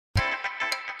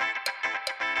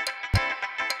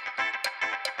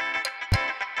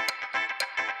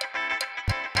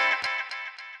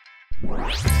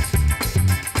Yes,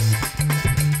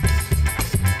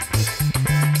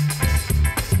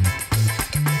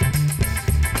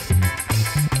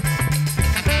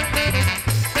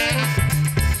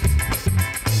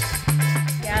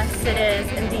 it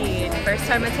is indeed. First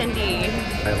time attendee.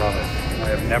 I love it. I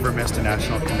have never missed a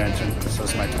national convention. This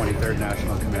is my 23rd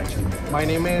national convention. My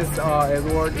name is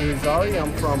Edward Irizarry.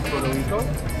 I'm from Puerto Rico.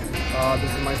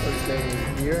 This is my first day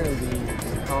here in the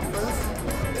conference,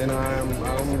 and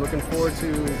I'm looking forward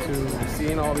to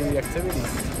seeing all the activities.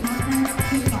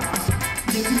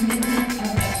 The commitment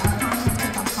of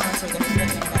our conference, or the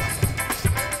commitment of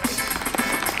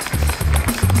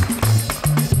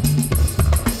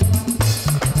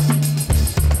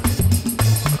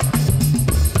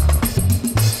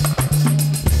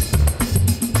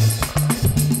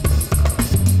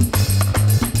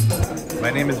My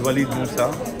name is Walid Musa.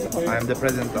 I am the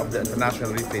president of the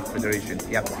International Real Estate Federation.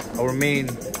 Our main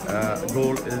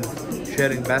goal is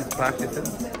sharing best practices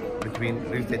between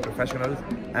real estate professionals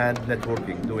and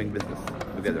networking, doing business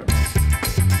together.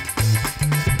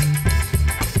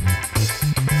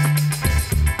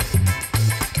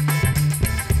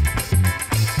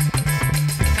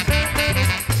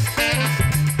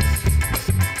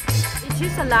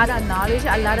 Just a lot of knowledge,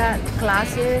 a lot of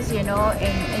classes, you know,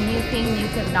 and new thing, new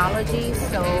technology.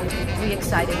 So we're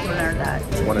excited to learn that.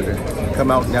 Just wanted to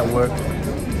come out, network,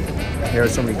 hear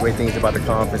so many great things about the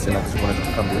conference, and I just wanted to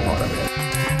come be a part of it.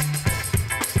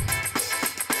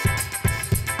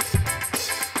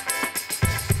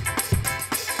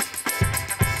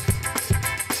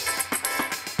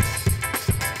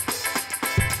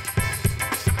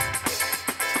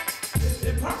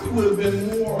 It probably would have been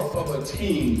more of a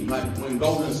team, like when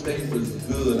Golden State was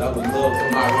good. I would love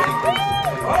for my Lakers to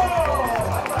play. I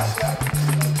like that.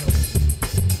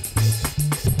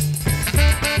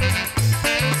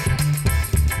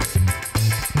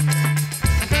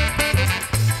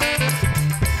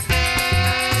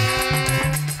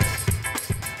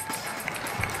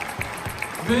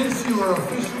 Vince, you are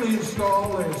officially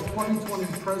installed as 2020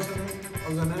 President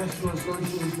of the National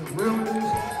Association of Realtors,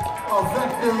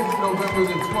 effective November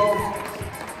the 12th,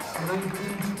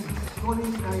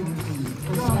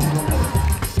 2019.